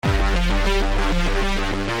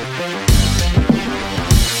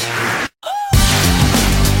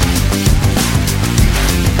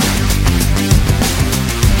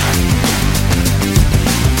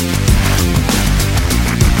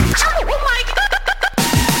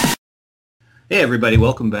Hey everybody,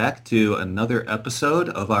 welcome back to another episode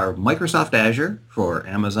of our Microsoft Azure for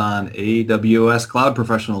Amazon AWS Cloud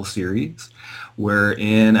Professional series. We're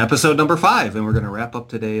in episode number 5 and we're going to wrap up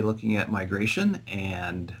today looking at migration,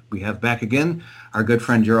 and we have back again our good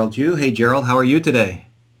friend Gerald Yu. Hey Gerald, how are you today?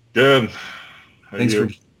 Good. How are Thanks for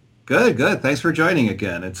you? Good. Thanks for joining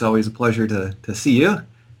again. It's always a pleasure to see you.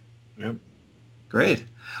 Yep. Great.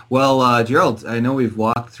 Well, Gerald, I know we've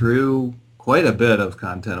walked through quite a bit of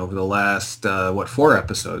content over the last, 4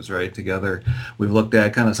 episodes, right, together. We've looked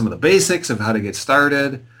at kind of some of the basics of how to get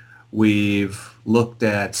started. We've looked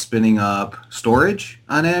at spinning up storage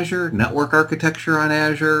on Azure, network architecture on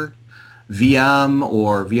Azure, VM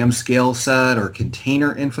or VM scale set or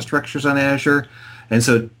container infrastructures on Azure. And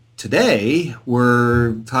so today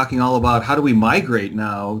we're talking all about how do we migrate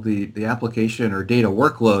now the application or data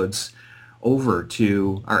workloads over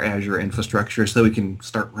to our Azure infrastructure so that we can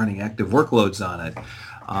start running active workloads on it.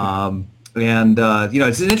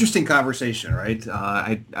 It's an interesting conversation, right?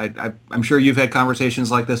 I'm sure you've had conversations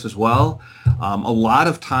like this as well. A lot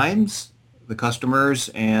of times, the customers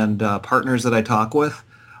and partners that I talk with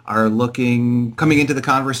are coming into the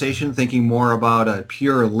conversation thinking more about a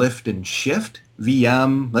pure lift and shift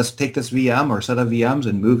VM. Let's take this VM or set of VMs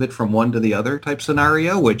and move it from one to the other type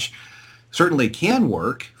scenario, which certainly can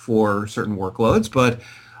work for certain workloads, but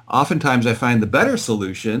oftentimes I find the better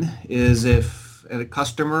solution is if a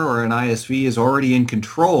customer or an ISV is already in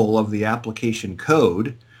control of the application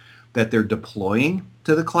code that they're deploying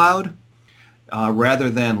to the cloud, rather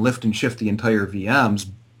than lift and shift the entire VMs,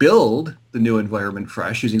 build the new environment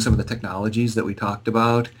fresh using some of the technologies that we talked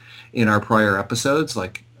about in our prior episodes,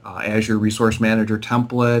 like Azure Resource Manager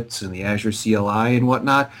templates and the Azure CLI and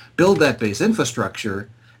whatnot, build that base infrastructure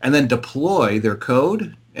and then deploy their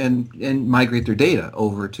code and migrate their data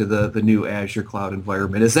over to the new Azure cloud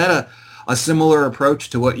environment. Is that a similar approach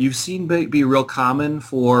to what you've seen be real common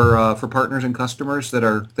for partners and customers that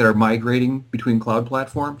are migrating between cloud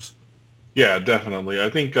platforms? Yeah, definitely. I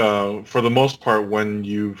think for the most part, when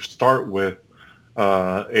you start with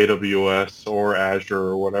AWS or Azure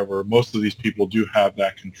or whatever, most of these people do have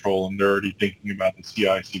that control and they're already thinking about the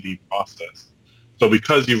CI/CD process. So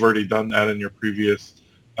because you've already done that in your previous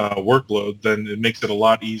workload, then it makes it a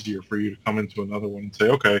lot easier for you to come into another one and say,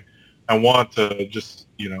 okay, I want to just,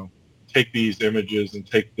 take these images and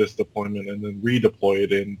take this deployment and then redeploy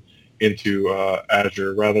it into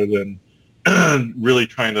Azure rather than really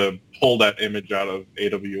trying to pull that image out of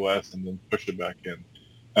AWS and then push it back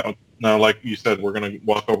in. Now, like you said, we're going to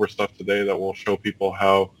walk over stuff today that will show people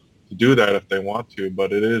how to do that if they want to,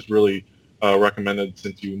 but it is really recommended,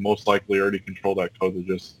 since you most likely already control that code, to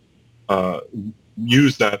just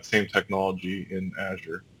use that same technology in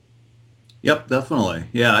Azure. Yep, definitely.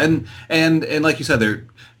 Yeah, and like you said,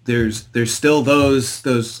 there's still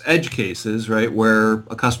those edge cases, right, where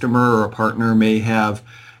a customer or a partner may have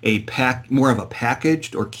more of a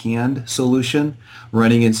packaged or canned solution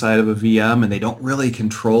running inside of a VM, and they don't really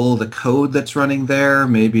control the code that's running there.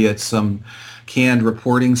 Maybe it's some canned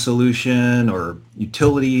reporting solution or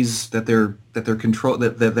utilities that they're control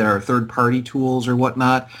that are third-party tools or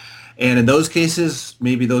whatnot. And in those cases,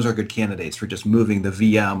 maybe those are good candidates for just moving the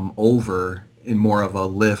VM over in more of a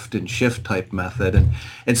lift and shift type method.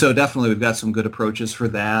 And so definitely we've got some good approaches for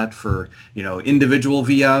that, for, individual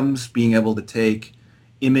VMs being able to take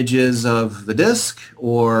images of the disk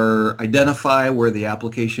or identify where the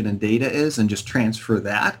application and data is and just transfer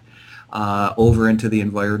that over into the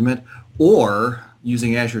environment, or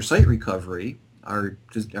using Azure Site Recovery, our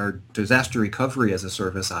disaster recovery as a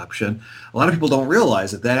service option. A lot of people don't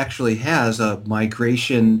realize that actually has a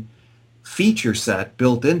migration feature set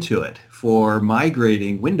built into it for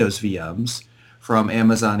migrating Windows VMs from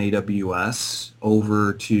Amazon AWS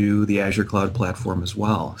over to the Azure Cloud Platform as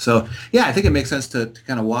well. So yeah, I think it makes sense to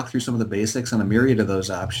kind of walk through some of the basics on a myriad of those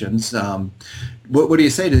options. What do you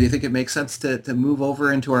say? Do you think it makes sense to move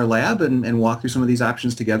over into our lab and walk through some of these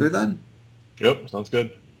options together then? Yep, sounds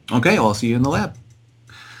good. Okay, well, I'll see you in the lab.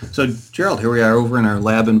 So Gerald, here we are over in our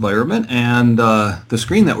lab environment, and the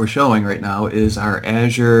screen that we're showing right now is our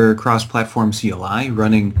Azure Cross-Platform CLI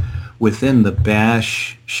running within the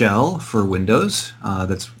Bash shell for Windows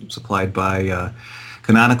that's supplied by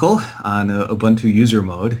Canonical on Ubuntu user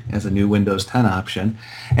mode as a new Windows 10 option.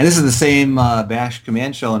 And this is the same Bash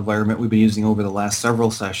command shell environment we've been using over the last several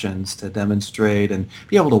sessions to demonstrate and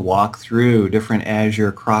be able to walk through different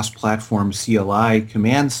Azure cross-platform CLI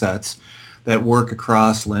command sets that work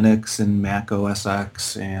across Linux and Mac OS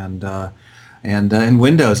X and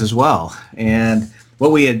Windows as well. And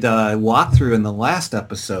what we had walked through in the last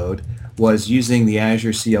episode was using the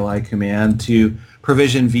Azure CLI command to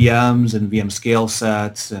provision VMs and VM scale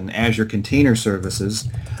sets and Azure container services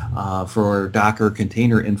for Docker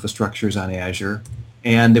container infrastructures on Azure.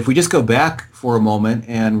 And if we just go back for a moment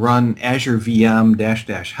and run Azure VM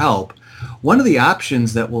 -- help, one of the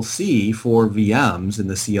options that we'll see for VMs in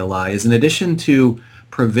the CLI is, in addition to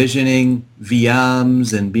provisioning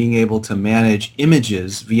VMs and being able to manage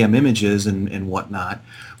images, VM images and whatnot,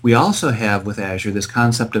 we also have with Azure this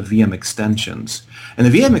concept of VM extensions. And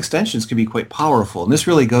the VM extensions can be quite powerful. And this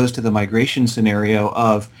really goes to the migration scenario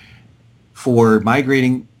of, for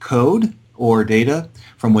migrating code or data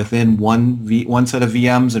from within one set of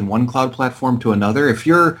VMs and one cloud platform to another. If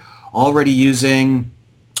you're already using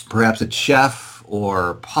perhaps it's Chef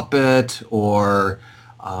or Puppet or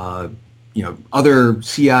other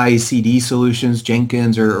CI/CD solutions,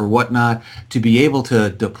 Jenkins or whatnot, to be able to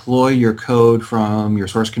deploy your code from your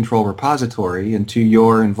source control repository into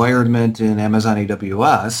your environment in Amazon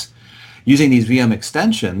AWS, using these VM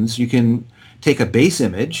extensions, you can take a base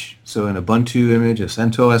image, so an Ubuntu image, a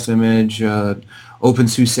CentOS image,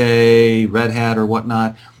 OpenSUSE, Red Hat or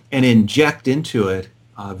whatnot, and inject into it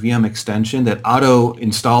a VM extension that auto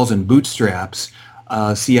installs and bootstraps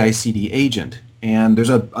a CI/CD agent. And there's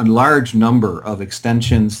a large number of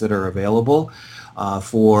extensions that are available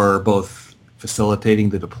for both facilitating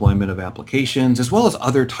the deployment of applications as well as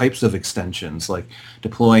other types of extensions like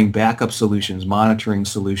deploying backup solutions, monitoring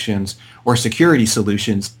solutions, or security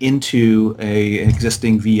solutions into an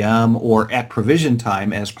existing VM or at provision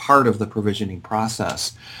time as part of the provisioning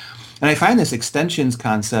process. And I find this extensions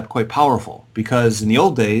concept quite powerful because in the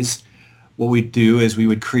old days, what we'd do is we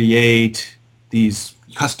would create these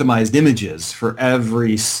customized images for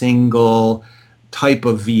every single type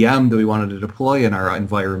of VM that we wanted to deploy in our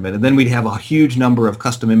environment. And then we'd have a huge number of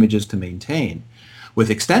custom images to maintain. With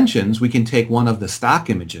extensions, we can take one of the stock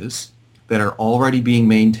images that are already being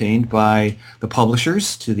maintained by the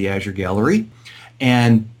publishers to the Azure Gallery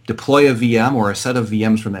and deploy a VM or a set of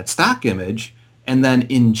VMs from that stock image and then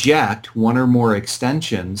inject one or more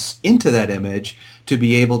extensions into that image to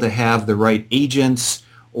be able to have the right agents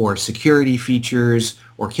or security features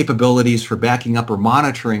or capabilities for backing up or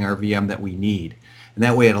monitoring our VM that we need. And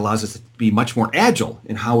that way it allows us to be much more agile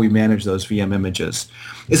in how we manage those VM images.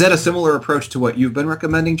 Is that a similar approach to what you've been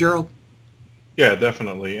recommending, Gerald? Yeah,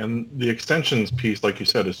 definitely. And the extensions piece, like you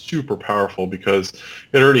said, is super powerful because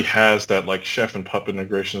it already has that like Chef and Puppet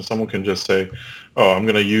integration. Someone can just say, oh, I'm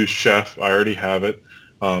going to use Chef. I already have it.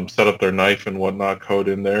 Set up their knife and whatnot code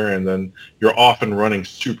in there, and then you're off and running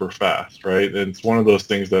super fast, right? And it's one of those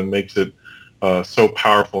things that makes it so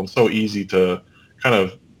powerful and so easy to kind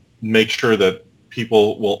of make sure that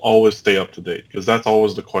people will always stay up to date, because that's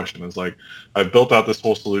always the question. Is like, I've built out this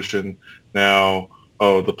whole solution. Now,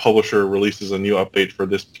 oh, the publisher releases a new update for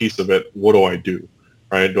this piece of it. What do I do?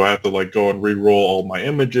 Right? Do I have to like go and re-roll all my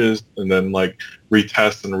images and then like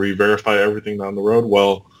retest and re-verify everything down the road?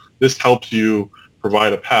 Well, this helps you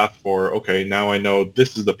provide a path for, okay, now I know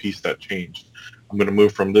this is the piece that changed. I'm going to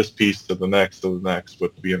move from this piece to the next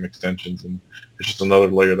with VM extensions, and it's just another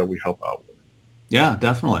layer that we help out with. Yeah,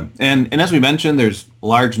 definitely. And as we mentioned, there's a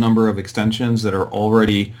large number of extensions that are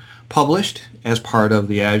already published as part of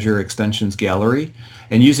the Azure Extensions Gallery.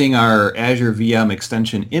 And using our Azure VM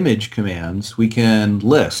extension image commands, we can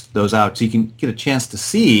list those out so you can get a chance to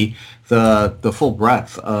see the full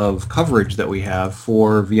breadth of coverage that we have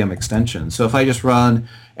for VM extensions. So if I just run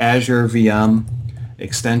Azure VM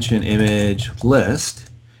extension image list,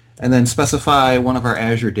 and then specify one of our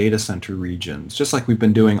Azure data center regions, just like we've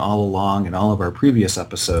been doing all along in all of our previous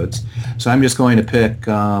episodes. So I'm just going to pick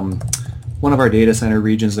one of our data center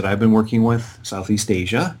regions that I've been working with, Southeast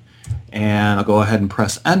Asia, and I'll go ahead and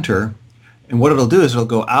press enter. And what it'll do is it'll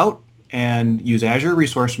go out and use Azure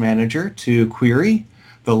Resource Manager to query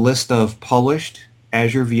the list of published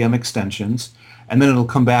Azure VM extensions, and then it'll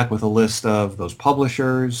come back with a list of those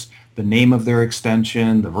publishers, the name of their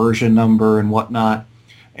extension, the version number, and whatnot.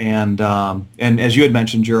 And as you had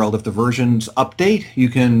mentioned, Gerald, if the versions update, you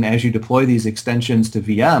can, as you deploy these extensions to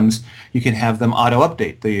VMs, you can have them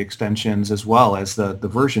auto-update the extensions as well as the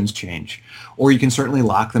versions change. Or you can certainly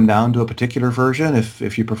lock them down to a particular version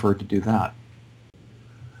if you prefer to do that.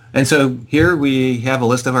 And so here we have a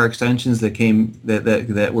list of our extensions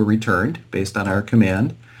that were returned based on our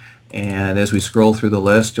command. And as we scroll through the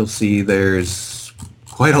list, you'll see there's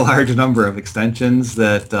quite a large number of extensions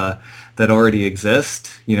that already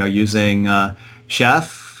exist, using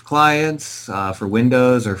Chef clients for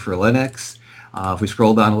Windows or for Linux. If we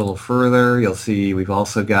scroll down a little further, you'll see we've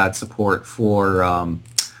also got support for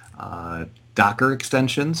Docker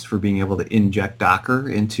extensions for being able to inject Docker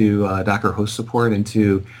into Docker host support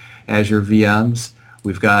into Azure VMs.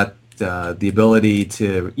 We've got the ability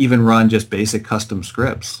to even run just basic custom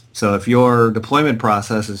scripts. So if your deployment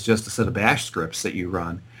process is just a set of bash scripts that you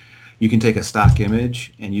run, you can take a stock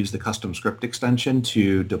image and use the custom script extension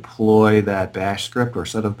to deploy that bash script or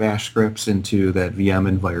set of bash scripts into that VM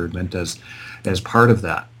environment as part of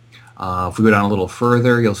that. If we go down a little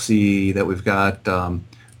further, you'll see that we've got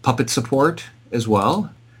Puppet support as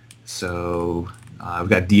well. So we've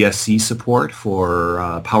got DSC support for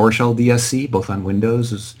PowerShell DSC, both on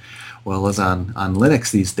Windows as well as on Linux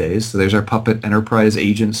these days. So there's our Puppet Enterprise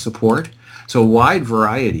Agent support. So a wide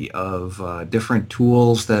variety of different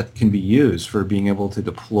tools that can be used for being able to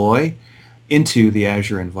deploy into the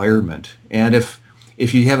Azure environment. And if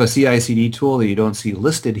you have a CI/CD tool that you don't see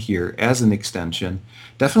listed here as an extension,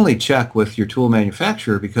 definitely check with your tool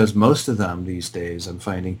manufacturer, because most of them these days, I'm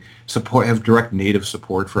finding, have direct native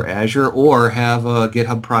support for Azure or have a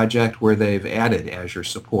GitHub project where they've added Azure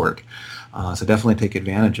support. So definitely take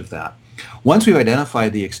advantage of that. Once we've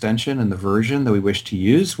identified the extension and the version that we wish to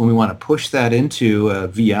use, when we want to push that into a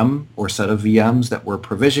VM or set of VMs that we're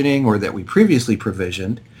provisioning or that we previously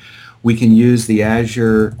provisioned, we can use the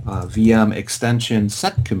Azure VM extension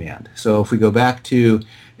set command. So if we go back to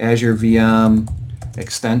Azure VM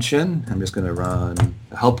extension, I'm just going to run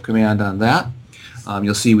a help command on that.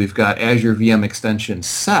 You'll see we've got Azure VM extension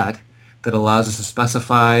set that allows us to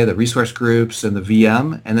specify the resource groups and the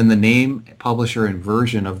VM, and then the name, publisher, and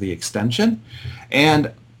version of the extension,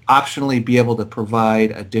 and optionally be able to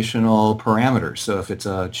provide additional parameters. So if it's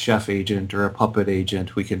a Chef agent or a Puppet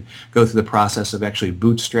agent, we can go through the process of actually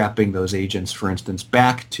bootstrapping those agents, for instance,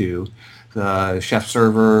 back to the Chef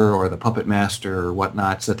server or the Puppet master or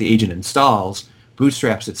whatnot, so that the agent installs,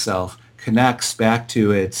 bootstraps itself, connects back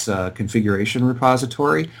to its configuration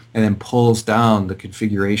repository, and then pulls down the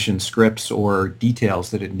configuration scripts or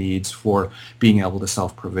details that it needs for being able to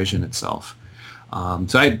self-provision itself.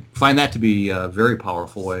 So I find that to be a very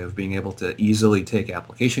powerful way of being able to easily take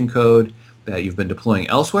application code that you've been deploying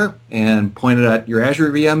elsewhere and point it at your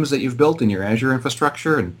Azure VMs that you've built in your Azure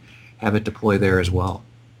infrastructure and have it deploy there as well.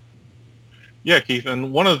 Yeah, Keith,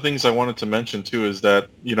 and one of the things I wanted to mention too is that,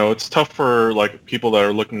 it's tough for like people that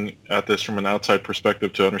are looking at this from an outside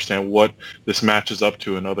perspective to understand what this matches up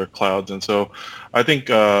to in other clouds. And so I think,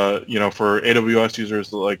 for AWS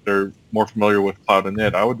users, like they're more familiar with Cloud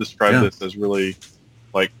Init, I would describe this as really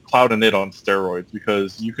like Cloud Init on steroids,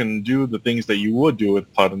 because you can do the things that you would do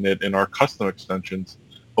with Cloud Init in our custom extensions,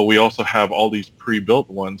 but we also have all these pre-built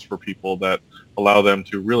ones for people that allow them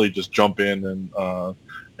to really just jump in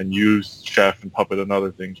and use Chef and Puppet and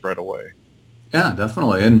other things right away. Yeah,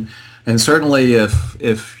 definitely. And certainly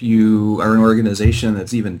if you are an organization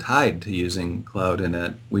that's even tied to using Cloud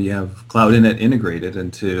Init, we have Cloud Init integrated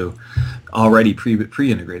into, already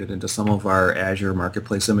pre-integrated into some of our Azure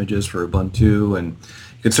Marketplace images for Ubuntu, and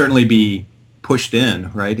it could certainly be pushed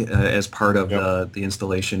in, right, as part of the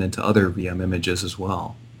installation into other VM images as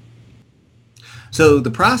well. So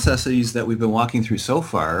the processes that we've been walking through so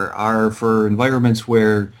far are for environments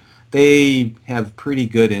where they have pretty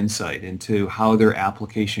good insight into how their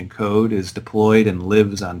application code is deployed and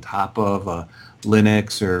lives on top of a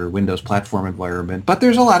Linux or Windows platform environment. But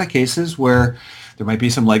there's a lot of cases where there might be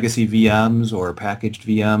some legacy VMs or packaged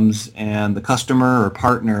VMs, and the customer or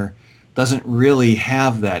partner doesn't really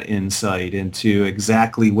have that insight into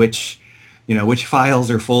exactly which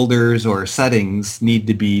files or folders or settings need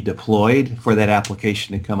to be deployed for that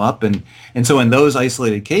application to come up. And so in those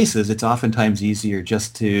isolated cases, it's oftentimes easier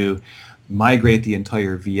just to migrate the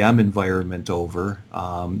entire VM environment over.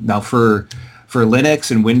 Now for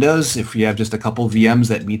Linux and Windows, if you have just a couple VMs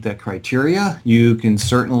that meet that criteria, you can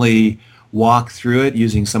certainly walk through it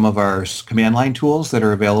using some of our command line tools that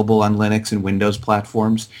are available on Linux and Windows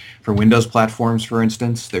platforms. For Windows platforms, for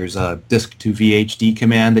instance, there's a disk to VHD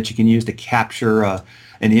command that you can use to capture an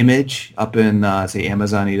image up in, say,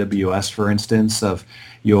 Amazon AWS, for instance, of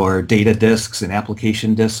your data disks and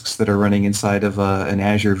application disks that are running inside of an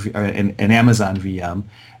Amazon VM,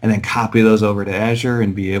 and then copy those over to Azure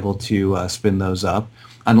and be able to spin those up.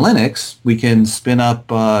 On Linux, we can spin up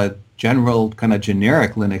general kind of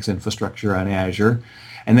generic Linux infrastructure on Azure,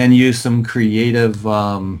 and then use some creative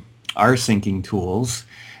R-syncing tools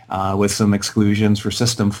with some exclusions for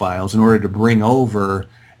system files in order to bring over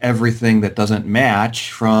everything that doesn't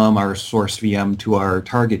match from our source VM to our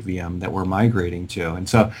target VM that we're migrating to. And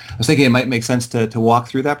so I was thinking it might make sense to walk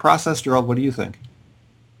through that process. Gerald, what do you think?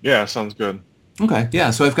 Yeah, sounds good. Okay, yeah.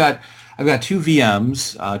 So I've got two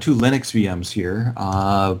VMs, two Linux VMs here.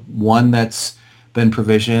 One that's been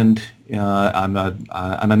provisioned on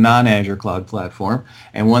a non-Azure cloud platform,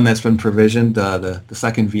 and one that's been provisioned, the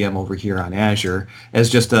second VM over here on Azure, as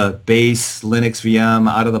just a base Linux VM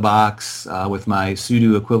out of the box with my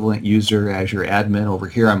sudo equivalent user, Azure admin. Over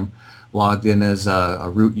here I'm logged in as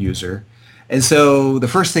a root user. And so the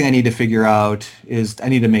first thing I need to figure out is I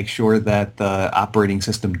need to make sure that the operating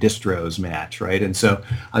system distros match, right? And so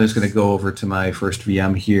I'm just going to go over to my first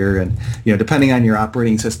VM here, and depending on your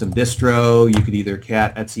operating system distro, you could either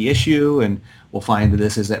cat etc issue, and we'll find that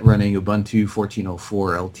this is at running Ubuntu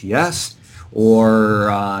 14.04 LTS, or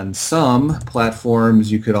on some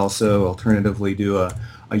platforms you could also alternatively do a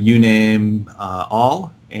uname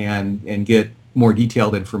all and get more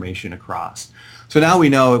detailed information across. So now we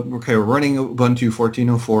know, okay, we're running Ubuntu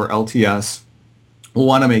 14.04 LTS. We'll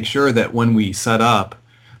want to make sure that when we set up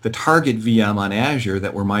the target VM on Azure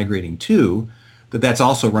that we're migrating to, that's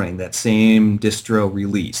also running that same distro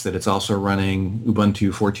release, that it's also running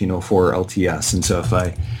Ubuntu 14.04 LTS. And so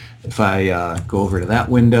if I go over to that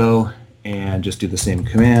window and just do the same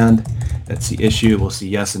command, that's the issue, we'll see,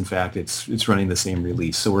 yes, in fact, it's running the same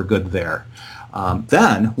release. So we're good there.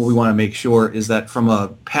 Then what we want to make sure is that from a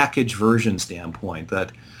package version standpoint,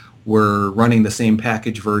 that we're running the same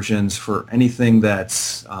package versions for anything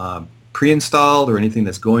that's pre-installed or anything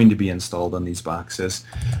that's going to be installed on these boxes.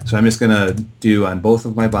 So I'm just going to do on both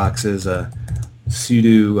of my boxes a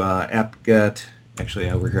sudo apt-get. Actually,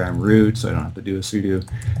 over here I'm root, so I don't have to do a sudo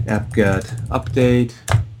apt-get update,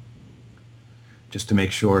 just to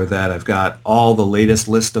make sure that I've got all the latest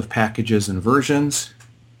list of packages and versions.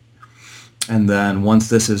 And then once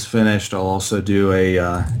this is finished, I'll also do a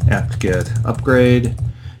apt-get upgrade,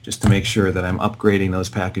 just to make sure that I'm upgrading those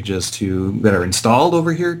packages that are installed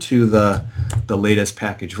over here to the latest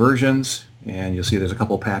package versions. And you'll see there's a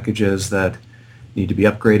couple packages that need to be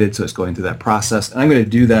upgraded, so it's going through that process. And I'm going to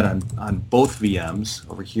do that on both VMs.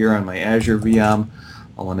 Over here on my Azure VM,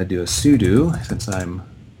 I want to do a sudo, since I'm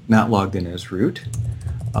not logged in as root,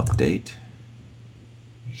 update.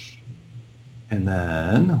 And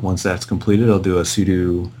then once that's completed, I'll do a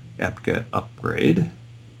sudo apt-get upgrade.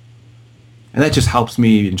 And that just helps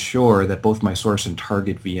me ensure that both my source and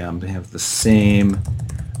target VM have the same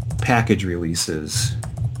package releases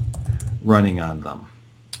running on them.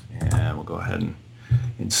 And we'll go ahead and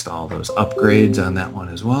install those upgrades on that one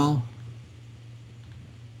as well.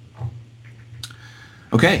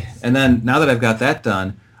 Okay, and then now that I've got that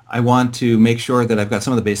done, I want to make sure that I've got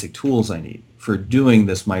some of the basic tools I need for doing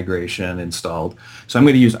this migration installed. So I'm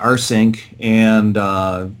going to use rsync and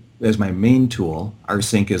as my main tool.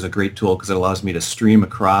 Rsync is a great tool because it allows me to stream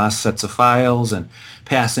across sets of files and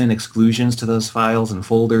pass in exclusions to those files and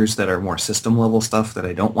folders that are more system level stuff that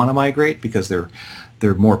I don't want to migrate, because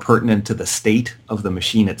they're more pertinent to the state of the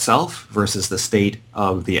machine itself versus the state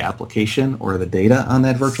of the application or the data on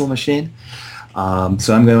that virtual machine.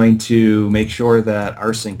 So I'm going to make sure that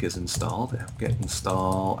rsync is installed. Get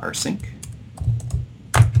install rsync.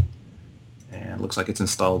 And it looks like it's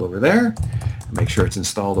installed over there. Make sure it's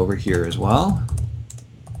installed over here as well.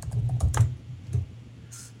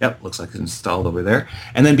 Yep, looks like it's installed over there.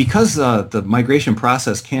 And then because the migration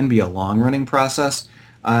process can be a long-running process,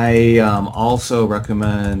 I also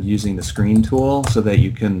recommend using the screen tool so that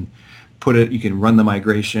you can run the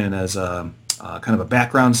migration as a kind of a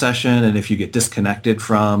background session, and if you get disconnected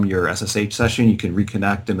from your SSH session, you can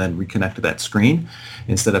reconnect and then reconnect to that screen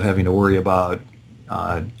instead of having to worry about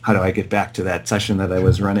how do I get back to that session that I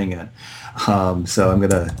was running in. So I'm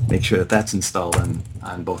going to make sure that that's installed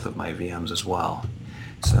on both of my VMs as well.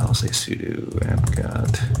 So I'll say sudo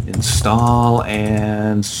apt-get install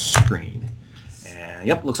and screen. And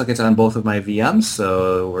yep, looks like it's on both of my VMs,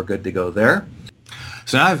 so we're good to go there.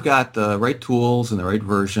 So now I've got the right tools and the right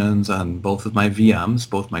versions on both of my VMs,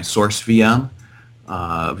 both my source VM,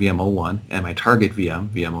 VM01, and my target VM,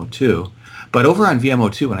 VM02. But over on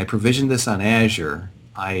VM02, when I provisioned this on Azure,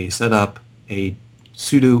 I set up a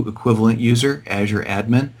sudo equivalent user, Azure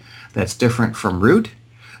admin, that's different from root.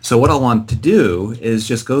 So what I'll want to do is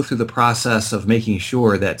just go through the process of making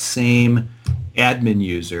sure that same admin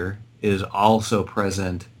user is also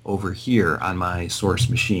present over here on my source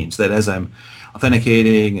machine, so that as I'm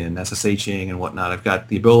authenticating and SSHing and whatnot, I've got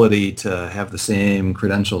the ability to have the same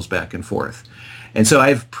credentials back and forth. And so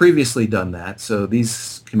I've previously done that, so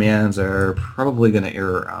these commands are probably going to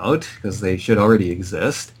error out because they should already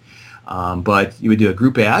exist. But you would do a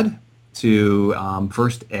group add to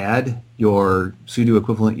first add your sudo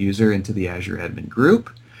equivalent user into the Azure admin group,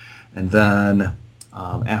 and then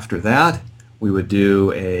after that we would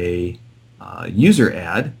do a user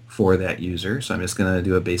add for that user. So I'm just going to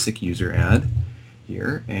do a basic user add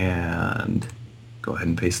here, and Go ahead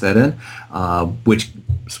and paste that in, which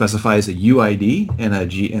specifies a UID and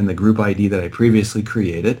and the group ID that I previously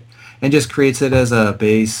created, and just creates it as a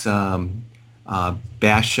base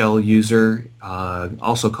Bash shell user,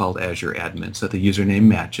 also called Azure admin, so that the username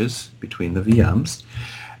matches between the VMs.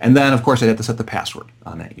 And then, of course, I have to set the password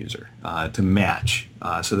on that user to match,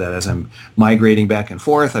 so that as I'm migrating back and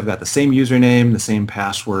forth, I've got the same username, the same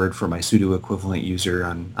password for my sudo equivalent user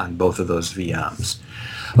on both of those VMs.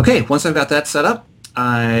 Okay, once I've got that set up,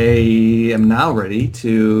 I am now ready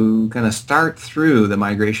to kind of start through the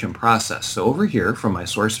migration process. So over here from my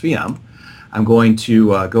source VM, I'm going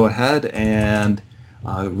to go ahead and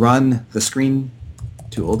run the screen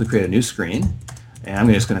tool to create a new screen. And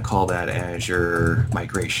I'm just going to call that Azure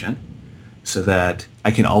Migration, so that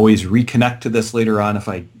I can always reconnect to this later on if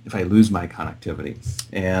I lose my connectivity.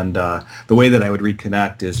 And the way that I would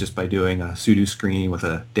reconnect is just by doing a sudo screen with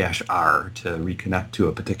a -r to reconnect to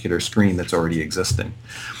a particular screen that's already existing.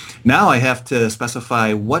 Now I have to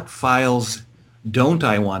specify what files don't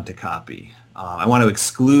I want to copy. I want to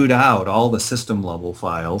exclude out all the system level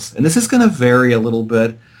files, and this is going to vary a little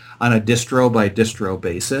bit on a distro by distro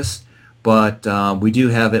basis, but we do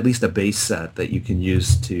have at least a base set that you can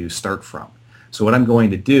use to start from. So what I'm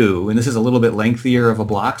going to do, and this is a little bit lengthier of a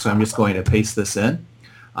block, so I'm just going to paste this in.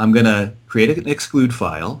 I'm going to create an exclude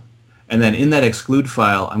file, and then in that exclude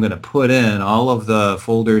file, I'm going to put in all of the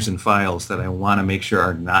folders and files that I want to make sure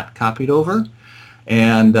are not copied over,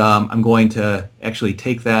 and I'm going to actually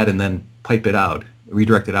take that and then pipe it out,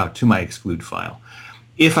 redirect it out to my exclude file.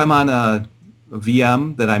 If I'm on a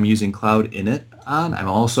VM that I'm using Cloud Init on, I'm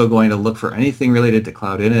also going to look for anything related to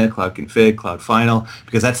Cloud Init, Cloud Config, Cloud Final,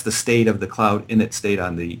 because that's the state of the Cloud Init state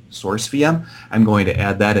on the source VM. I'm going to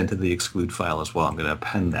add that into the exclude file as well. I'm going to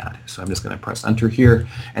append that. So I'm just going to press enter here.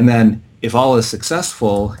 And then if all is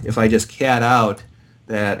successful, if I just cat out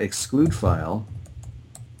that exclude file,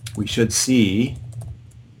 we should see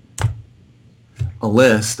a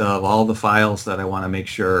list of all the files that I want to make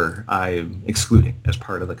sure I'm excluding as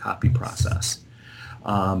part of the copy process.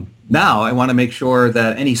 Now I want to make sure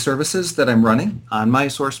that any services that I'm running on my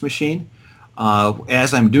source machine,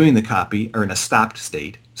 as I'm doing the copy, are in a stopped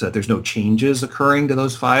state, so that there's no changes occurring to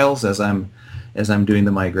those files as I'm doing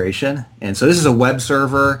the migration. And so this is a web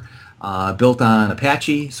server built on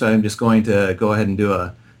Apache, so I'm just going to go ahead and do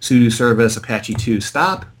a sudo service apache 2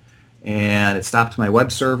 stop, and it stopped my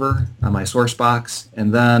web server on my source box,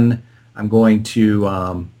 and then I'm going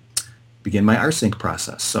to begin my rsync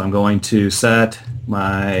process. So I'm going to set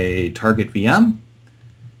my target VM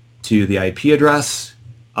to the IP address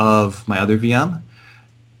of my other VM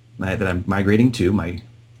that I'm migrating to, my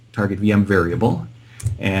target VM variable.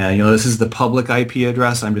 And this is the public IP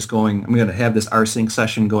address. I'm going to have this rsync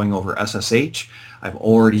session going over SSH. I've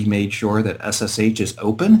already made sure that SSH is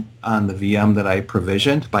open on the VM that I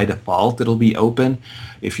provisioned. By default, it'll be open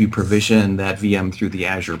if you provision that VM through the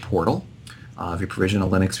Azure portal. If you provision a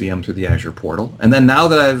Linux VM through the Azure portal. And then now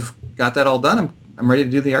that I've got that all done, I'm ready to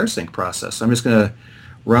do the rsync process. So I'm just going to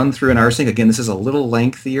run through an rsync. Again, this is a little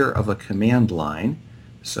lengthier of a command line,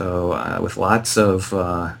 so with lots of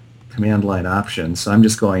command line options. So I'm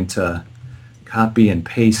just going to copy and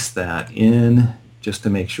paste that in just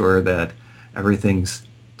to make sure that everything's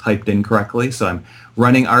typed in correctly. So I'm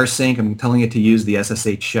running rsync. I'm telling it to use the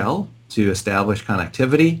SSH shell to establish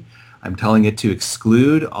connectivity. I'm telling it to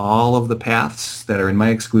exclude all of the paths that are in my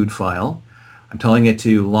exclude file. I'm telling it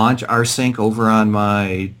to launch rsync over on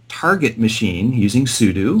my target machine using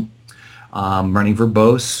sudo. I'm running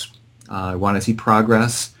verbose. I want to see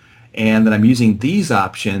progress. And then I'm using these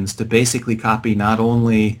options to basically copy not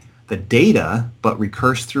only the data, but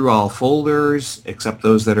recurse through all folders, except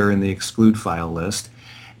those that are in the exclude file list,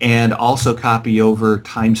 and also copy over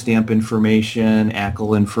timestamp information,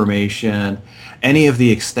 ACL information, any of the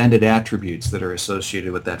extended attributes that are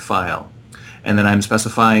associated with that file. And then I'm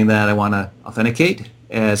specifying that I want to authenticate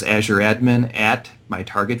as Azure admin at my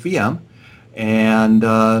target VM and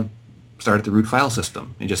start at the root file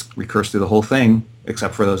system and just recurse through the whole thing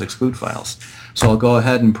except for those exclude files. So I'll go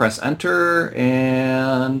ahead and press enter,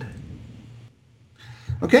 and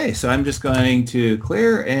okay, so I'm just going to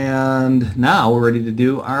clear, and now we're ready to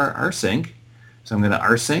do our rsync. So I'm going to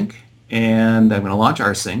rsync, and I'm going to launch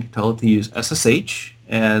rsync, tell it to use SSH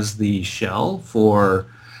as the shell for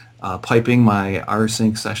piping my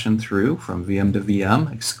rsync session through from VM to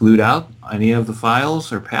VM, exclude out any of the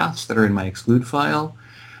files or paths that are in my exclude file,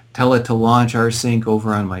 tell it to launch rsync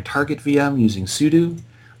over on my target VM using sudo.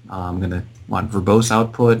 I'm going to want verbose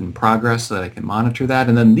output and progress so that I can monitor that.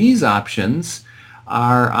 And then these options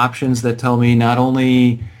are options that tell me not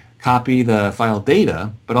only copy the file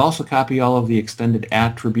data, but also copy all of the extended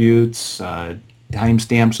attributes,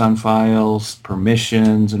 timestamps on files,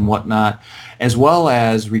 permissions and whatnot, as well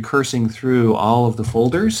as recursing through all of the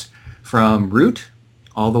folders from root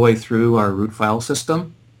all the way through our root file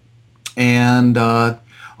system, and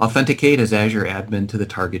authenticate as Azure admin to the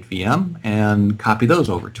target VM and copy those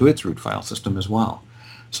over to its root file system as well.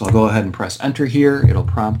 So I'll go ahead and press enter here. It'll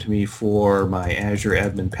prompt me for my Azure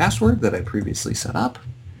admin password that I previously set up,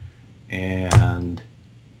 and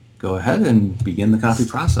go ahead and begin the copy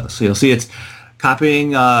process. So you'll see it's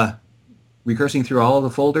copying, recursing through all of the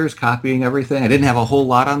folders, copying everything. I didn't have a whole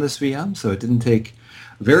lot on this VM, so it didn't take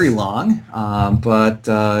very long, but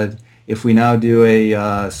if we now do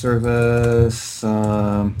a service,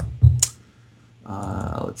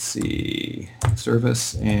 let's see,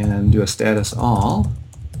 service, and do a status all,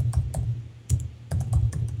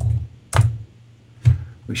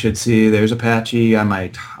 we should see there's Apache on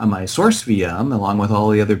my source VM along with all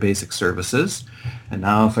the other basic services. And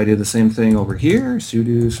now if I do the same thing over here,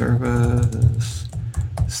 sudo service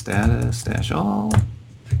status dash all,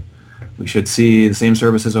 we should see the same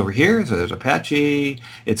services over here. So there's Apache.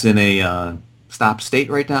 It's in a stop state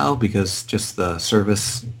right now because just the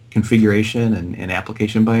service configuration and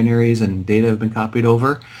application binaries and data have been copied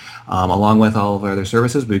over, along with all of our other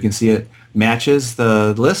services. But we can see it matches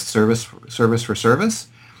the list service for service.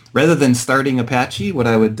 Rather than starting Apache, what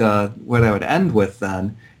I would end with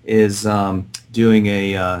then is doing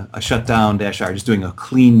a shutdown -r, just doing a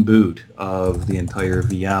clean boot of the entire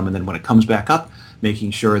VM, and then when it comes back up,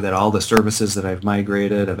 making sure that all the services that I've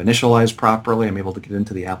migrated have initialized properly. I'm able to get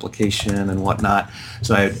into the application and whatnot.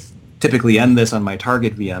 So I typically end this on my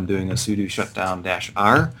target VM doing a sudo shutdown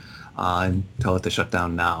 -r and tell it to shut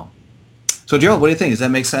down now. So Gerald, what do you think? Does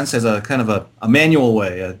that make sense as a kind of a manual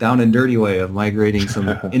way, a down and dirty way of migrating some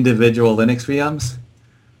individual Linux VMs?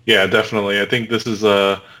 Yeah, definitely. I think this is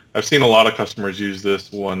I've seen a lot of customers use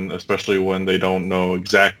this one, especially when they don't know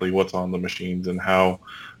exactly what's on the machines and how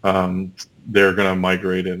they're going to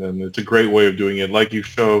migrate it. And it's a great way of doing it. Like you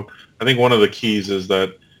show, I think one of the keys is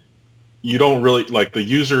that you don't really, like, the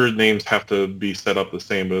user names have to be set up the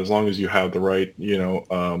same, but as long as you have the right,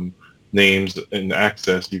 names and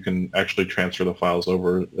access, you can actually transfer the files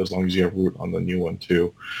over as long as you have root on the new one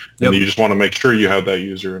too. And you just want to make sure you have that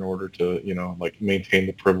user in order to, maintain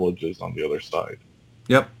the privileges on the other side.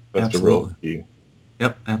 Yep, that's absolutely. The real key.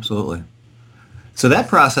 Yep, absolutely. So that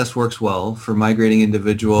process works well for migrating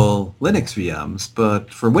individual Linux VMs,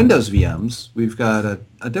 but for Windows VMs, we've got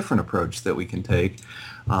a different approach that we can take.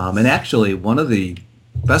 And actually, one of the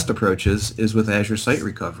best approaches is with Azure Site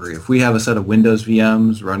Recovery. If we have a set of Windows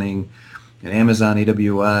VMs running in Amazon,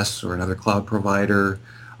 AWS, or another cloud provider,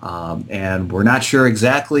 and we're not sure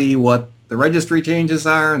exactly what the registry changes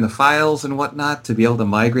are and the files and whatnot to be able to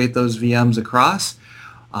migrate those VMs across,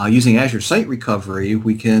 using Azure Site Recovery,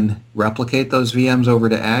 we can replicate those VMs over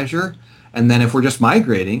to Azure, and then if we're just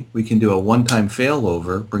migrating, we can do a one-time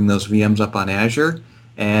failover, bring those VMs up on Azure,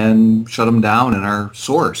 and shut them down in our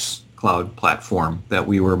source cloud platform that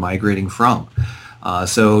we were migrating from.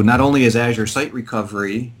 So not only is Azure Site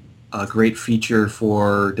Recovery a great feature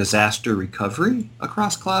for disaster recovery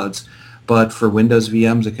across clouds, but for Windows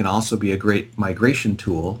VMs it can also be a great migration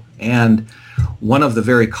tool. And one of the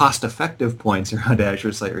very cost-effective points around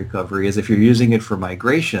Azure Site Recovery is if you're using it for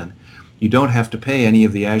migration, you don't have to pay any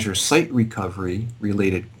of the Azure Site Recovery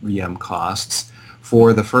related VM costs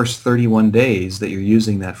for the first 31 days that you're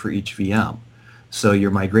using that for each VM. So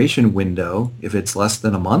your migration window, if it's less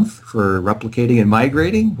than a month for replicating and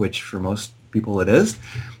migrating, which for most people it is,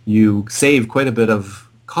 you save quite a bit of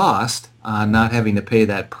cost on not having to pay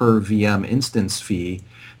that per VM instance fee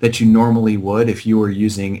that you normally would if you were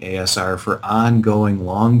using ASR for ongoing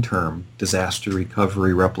long-term disaster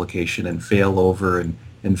recovery, replication, and failover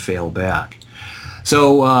and fail back.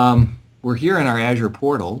 So we're here in our Azure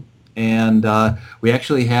portal, and we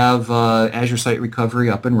actually have Azure Site Recovery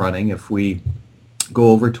up and running. If we go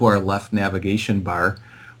over to our left navigation bar,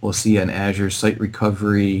 we'll see an Azure Site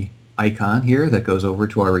Recovery icon here that goes over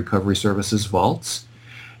to our Recovery Services vaults.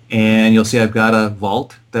 And you'll see I've got a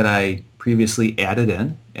vault that I previously added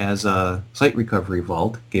in as a site recovery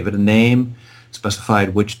vault, gave it a name,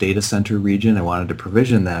 specified which data center region I wanted to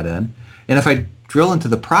provision that in. And if I drill into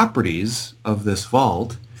the properties of this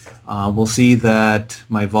vault, we'll see that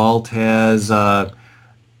my vault has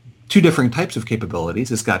two different types of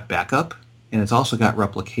capabilities. It's got backup, and it's also got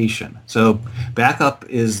replication. So backup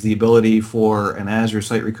is the ability for an Azure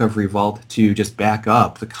Site Recovery Vault to just back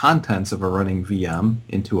up the contents of a running VM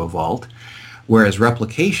into a vault, whereas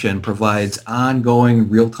replication provides ongoing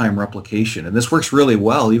real-time replication. And this works really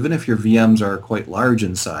well, even if your VMs are quite large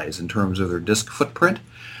in size in terms of their disk footprint.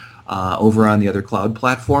 over on the other cloud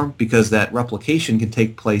platform, because that replication can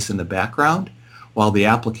take place in the background while the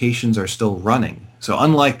applications are still running. So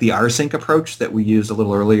unlike the rsync approach that we used a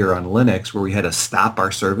little earlier on Linux, where we had to stop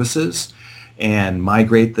our services and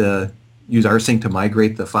use rsync to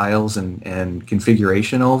migrate the files and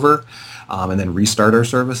configuration over, and then restart our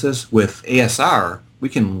services, with ASR, we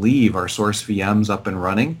can leave our source VMs up and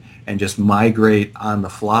running and just migrate on the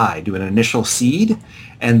fly, do an initial seed,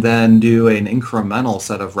 and then do an incremental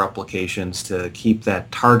set of replications to keep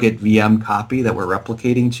that target VM copy that we're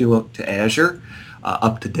replicating to Azure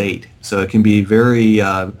up to date. So it can be a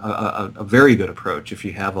very good approach if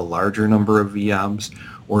you have a larger number of VMs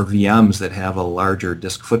or VMs that have a larger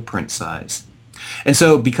disk footprint size. And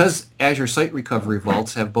so because Azure Site Recovery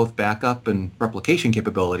Vaults have both backup and replication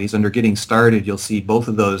capabilities, under Getting Started, you'll see both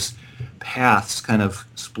of those paths kind of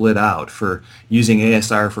split out for using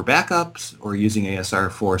ASR for backups or using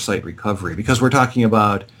ASR for site recovery. Because we're talking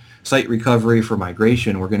about site recovery for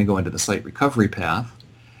migration, we're going to go into the site recovery path.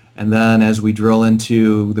 And then as we drill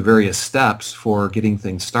into the various steps for getting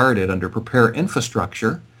things started under Prepare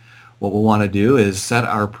Infrastructure, what we'll want to do is set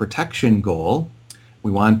our protection goal. We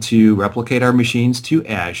want to replicate our machines to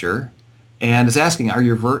Azure, and it's asking, are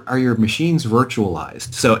your machines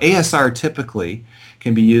virtualized? So ASR typically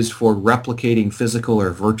can be used for replicating physical or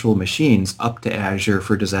virtual machines up to Azure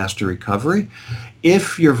for disaster recovery.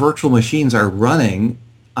 If your virtual machines are running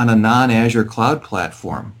on a non-Azure cloud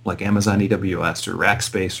platform like Amazon AWS or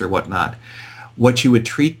Rackspace or whatnot, what you would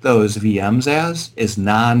treat those VMs as is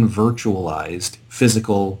non-virtualized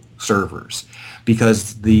physical servers,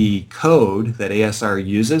 because the code that ASR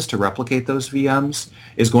uses to replicate those VMs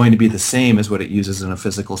is going to be the same as what it uses in a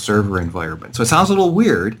physical server environment. So it sounds a little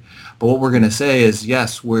weird, but what we're going to say is,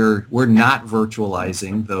 yes, we're not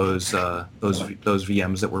virtualizing those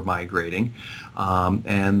VMs that we're migrating,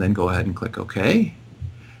 and then go ahead and click OK.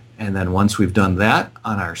 And then once we've done that,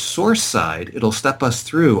 on our source side, it'll step us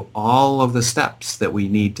through all of the steps that we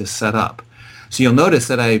need to set up. So you'll notice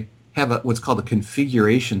that I have what's called a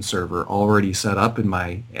configuration server already set up in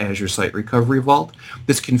my Azure Site Recovery Vault.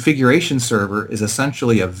 This configuration server is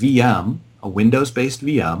essentially a VM, a Windows-based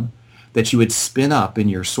VM, that you would spin up in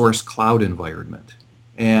your source cloud environment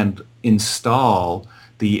and install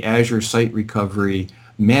the Azure Site Recovery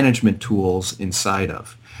management tools inside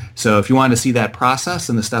of. So if you want to see that process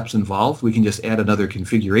and the steps involved, we can just add another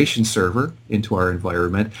configuration server into our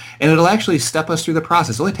environment, and it'll actually step us through the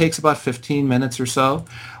process. It only takes about 15 minutes or so,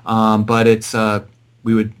 but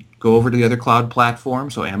we would go over to the other cloud platform,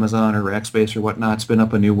 so Amazon or Rackspace or whatnot, spin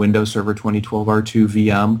up a new Windows Server 2012 R2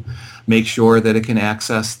 VM, make sure that it can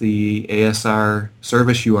access the ASR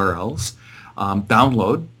service URLs,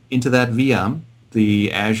 download into that VM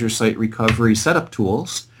the Azure Site Recovery setup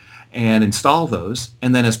tools, and install those.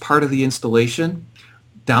 And then as part of the installation,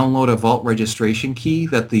 download a Vault registration key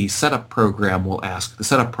that the setup program will ask, the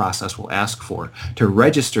setup process will ask for, to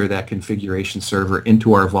register that configuration server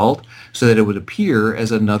into our Vault so that it would appear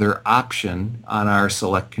as another option on our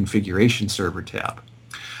Select Configuration Server tab.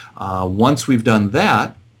 Once we've done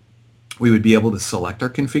that, we would be able to select our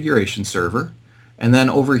configuration server, and then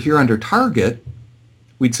over here under Target,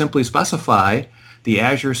 we'd simply specify the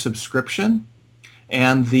Azure subscription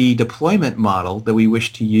and the deployment model that we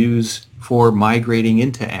wish to use for migrating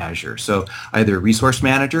into Azure. So either Resource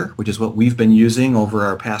Manager, which is what we've been using over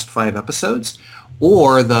our past 5 episodes,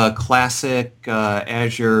 or the classic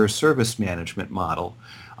Azure Service Management model.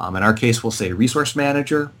 In our case, we'll say Resource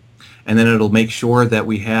Manager, and then it'll make sure that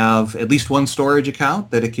we have at least one storage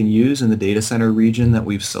account that it can use in the data center region that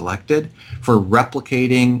we've selected for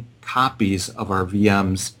replicating copies of our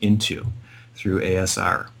VMs into through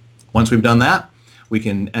ASR. Once we've done that, we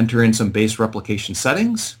can enter in some base replication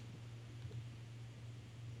settings.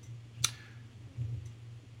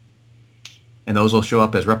 And those will show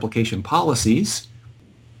up as replication policies.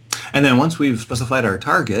 And then once we've specified our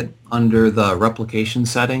target, under the replication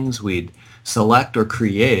settings, we'd select or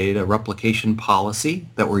create a replication policy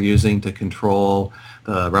that we're using to control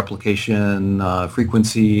the replication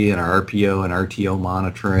frequency and our RPO and RTO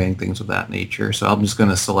monitoring, things of that nature. So I'm just going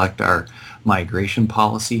to select our migration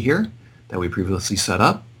policy here that we previously set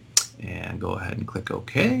up and go ahead and click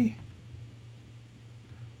OK.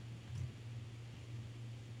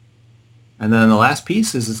 And then the last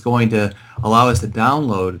piece is it's going to allow us to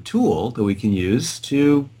download a tool that we can use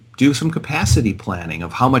to do some capacity planning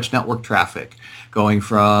of how much network traffic going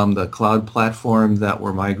from the cloud platform that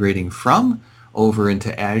we're migrating from over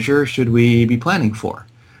into Azure should we be planning for.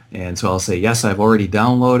 And so I'll say, yes, I've already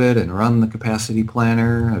downloaded and run the capacity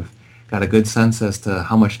planner. I've got a good sense as to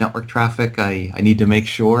how much network traffic I need to make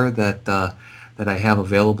sure that I have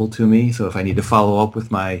available to me. So if I need to follow up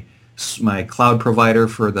with my my cloud provider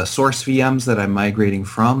for the source VMs that I'm migrating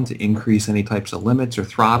from to increase any types of limits or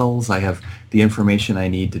throttles. I have the information I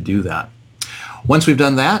need to do that. Once we've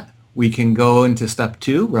done that, we can go into step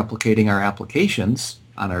 2, replicating our applications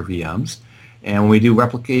on our VMs. And when we do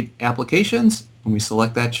replicate applications, when we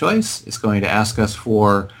select that choice, it's going to ask us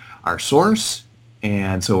for our source.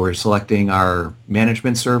 And so we're selecting our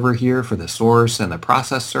management server here for the source and the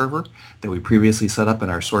process server that we previously set up in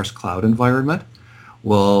our source cloud environment.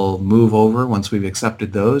 We'll move over, once we've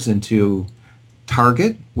accepted those, into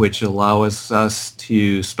target, which allows us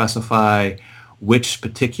to specify which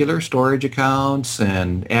particular storage accounts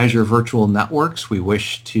and Azure virtual networks we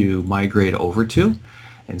wish to migrate over to.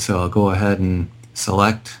 And so I'll go ahead and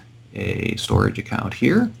select a storage account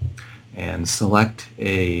here and select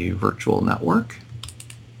a virtual network.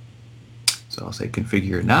 So I'll say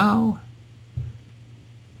configure now.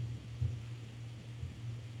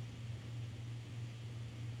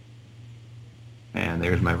 And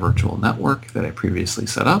there's my virtual network that I previously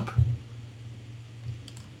set up.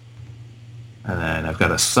 And then I've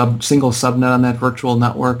got a single subnet on that virtual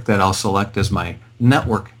network that I'll select as my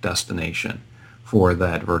network destination for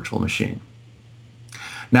that virtual machine.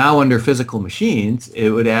 Now under physical machines, it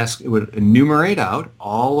would enumerate out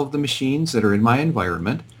all of the machines that are in my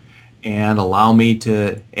environment and allow me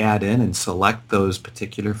to add in and select those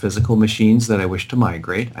particular physical machines that I wish to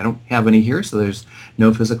migrate. I don't have any here, so there's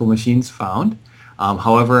no physical machines found.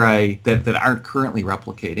 However, that aren't currently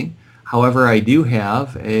replicating. However, I do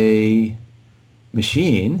have a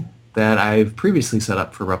machine that I've previously set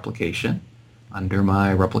up for replication under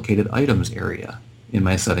my replicated items area in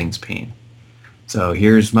my settings pane. So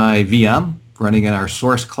here's my VM running in our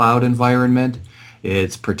source cloud environment.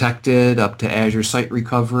 It's protected up to Azure Site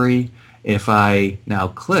Recovery. If I now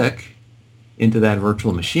click into that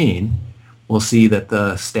virtual machine, we'll see that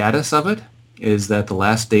the status of it is that the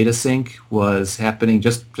last data sync was happening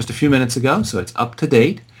just a few minutes ago, so it's up to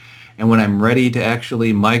date. And when I'm ready to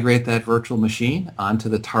actually migrate that virtual machine onto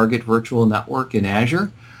the target virtual network in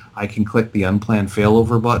Azure, I can click the Unplanned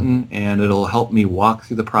Failover button, and it'll help me walk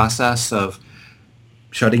through the process of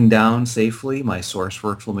shutting down safely my source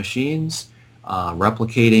virtual machines,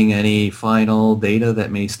 replicating any final data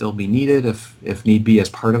that may still be needed if need be as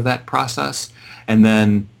part of that process, and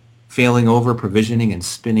then failing over, provisioning, and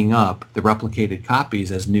spinning up the replicated copies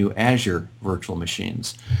as new Azure virtual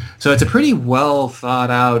machines. So it's a pretty well thought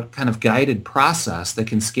out kind of guided process that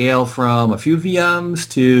can scale from a few VMs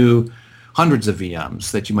to hundreds of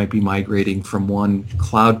VMs that you might be migrating from one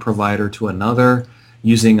cloud provider to another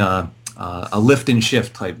using a lift and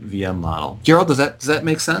shift type VM model. Gerald, does that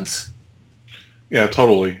make sense? Yeah,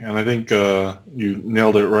 totally. And I think you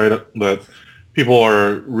nailed it right, that people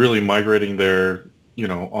are really migrating their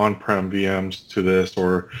on-prem VMs to this,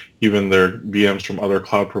 or even their VMs from other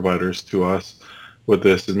cloud providers to us with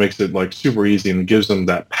this. It makes it like super easy and gives them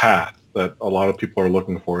that path that a lot of people are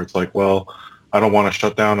looking for. It's like, well, I don't want to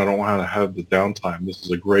shut down. I don't want to have the downtime. This is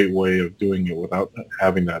a great way of doing it without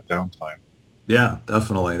having that downtime. Yeah,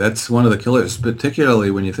 definitely. That's one of the killers, particularly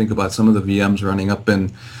when you think about some of the VMs running up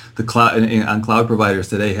in the cloud on cloud providers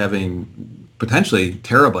today, having potentially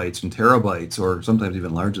terabytes and terabytes, or sometimes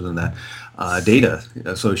even larger than that, data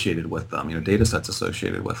associated with them, data sets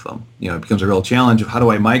associated with them. It becomes a real challenge of how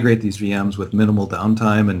do I migrate these VMs with minimal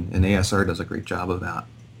downtime, and ASR does a great job of that.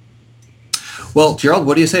 Well, Gerald,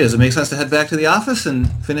 what do you say? Does it make sense to head back to the office and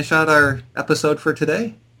finish out our episode for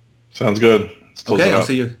today? Sounds good. Okay, I'll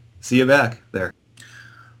see you back there.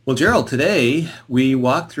 Well, Gerald, today we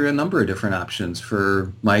walked through a number of different options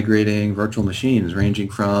for migrating virtual machines, ranging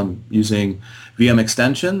from using VM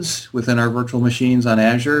extensions within our virtual machines on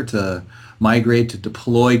Azure to migrate to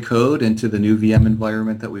deploy code into the new VM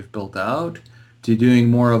environment that we've built out, to doing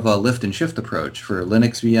more of a lift and shift approach for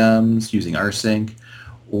Linux VMs using rsync,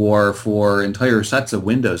 or for entire sets of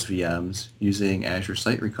Windows VMs using Azure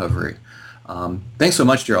Site Recovery. Thanks so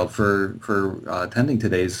much, Gerald, for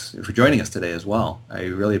joining us today as well. I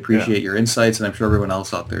really appreciate your insights, and I'm sure everyone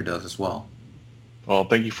else out there does as well. Well,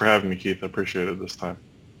 thank you for having me, Keith. I appreciate it this time.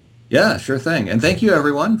 Yeah, sure thing. And thank you,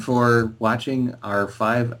 everyone, for watching our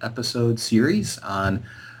 5-episode series on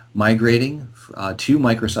migrating to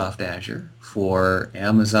Microsoft Azure for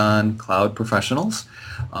Amazon Cloud Professionals.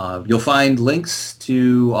 You'll find links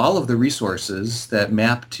to all of the resources that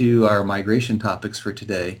map to our migration topics for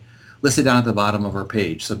today listed down at the bottom of our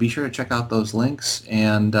page. So be sure to check out those links,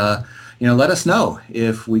 and let us know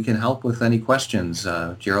if we can help with any questions.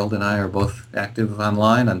 Gerald and I are both active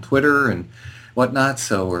online on Twitter and whatnot,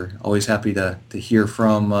 so we're always happy to hear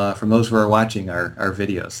from those who are watching our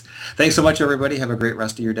videos. Thanks so much, everybody. Have a great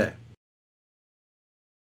rest of your day.